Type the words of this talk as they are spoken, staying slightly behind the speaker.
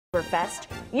Oktoberfest.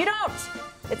 You don't!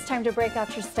 It's time to break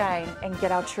out your Stein and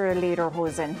get out your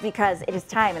lederhosen because it is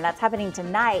time, and that's happening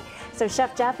tonight. So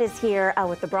Chef Jeff is here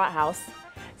with the Brat Haus.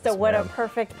 So what a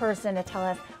perfect person to tell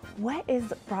us, what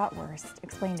is bratwurst?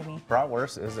 Explain to me.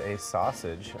 Bratwurst is a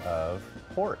sausage of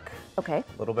pork. Okay.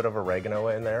 A little bit of oregano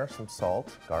in there, some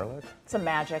salt, garlic. Some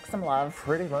magic, some love.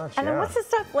 Pretty much, And then what's the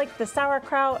stuff, like the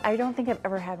sauerkraut? I don't think I've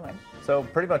ever had one. So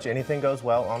pretty much anything goes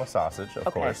well on a sausage,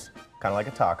 of course. Kind of like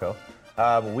a taco.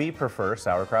 We prefer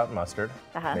sauerkraut and mustard,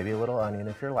 maybe a little onion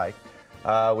if you're like.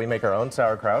 We make our own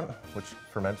sauerkraut, which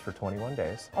ferments for 21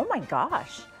 days. Oh my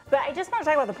gosh. But I just want to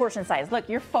talk about the portion size. Look,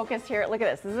 you're focused here. Look at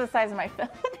this. This is the size of my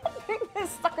fist. Look how big this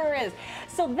sucker is.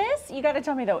 So this, you got to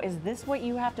tell me though, is this what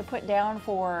you have to put down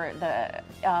for the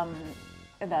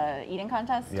eating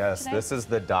contest? Yes, today? This is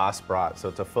the Das Brat. So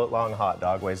it's a foot-long hot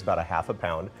dog, weighs about a ½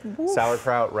 pound. Oof.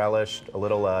 Sauerkraut, relish, a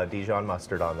little Dijon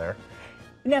mustard on there.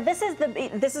 Now this is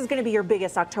going to be your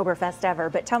biggest Oktoberfest ever.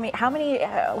 But tell me, how many?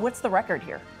 What's the record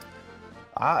here?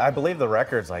 I believe the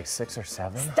record's like 6 or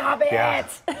 7. Stop it! Yeah.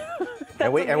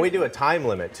 and we do a time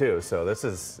limit too, so it's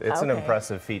an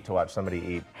impressive feat to watch somebody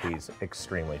eat these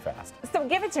extremely fast. So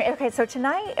give it to me. Okay, so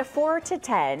tonight 4 to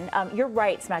 10, you're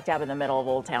right smack dab in the middle of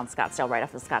Old Town Scottsdale, right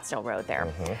off the Scottsdale Road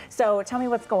there. So tell me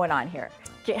what's going on here.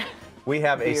 We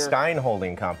have a Stein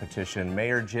holding competition.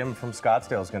 Mayor Jim from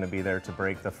Scottsdale is going to be there to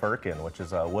break the firkin, which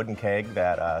is a wooden keg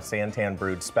that Santan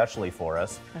brewed specially for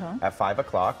us at 5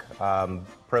 o'clock.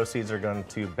 Proceeds are going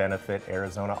to benefit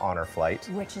Arizona Honor Flight.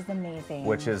 Which is amazing.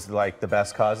 Which is like the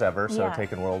best cause ever. So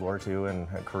taking World War II and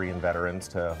Korean veterans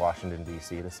to Washington,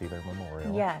 D.C. to see their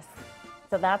memorial. Yes.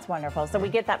 So that's wonderful. So we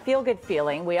get that feel-good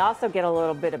feeling. We also get a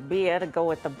little bit of beer to go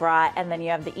with the brat, and then you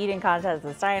have the eating contest,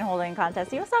 the Stein holding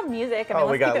contest. You also have music. I mean,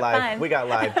 let's keep it fun. We got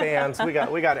live bands. we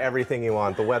got everything you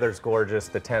want. The weather's gorgeous.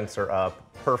 The tents are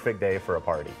up. Perfect day for a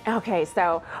party. Okay,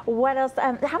 so what else?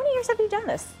 How many years have you done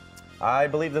this? I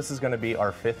believe this is going to be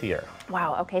our 5th year.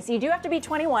 Wow. Okay, so you do have to be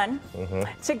 21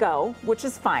 to go, which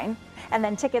is fine. And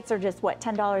then tickets are just, what,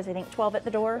 $10, I think, 12 at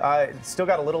the door? Still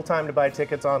got a little time to buy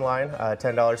tickets online.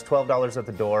 $10, $12 at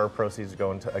the door. Proceeds are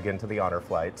going again to the Honor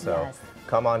Flight. So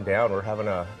come on down. We're having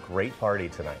a great party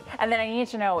tonight. And then I need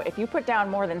to know, if you put down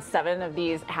more than 7 of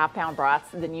these ½ brats,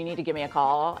 then you need to give me a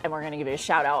call, and we're going to give you a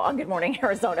shout out on Good Morning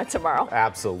Arizona tomorrow.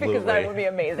 Absolutely. Because that would be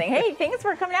amazing. Hey, thanks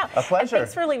for coming out. A pleasure. And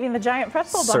thanks for leaving the giant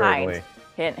pretzel behind.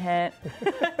 Hint, hint.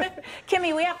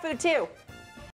 Kimmy, we have food too.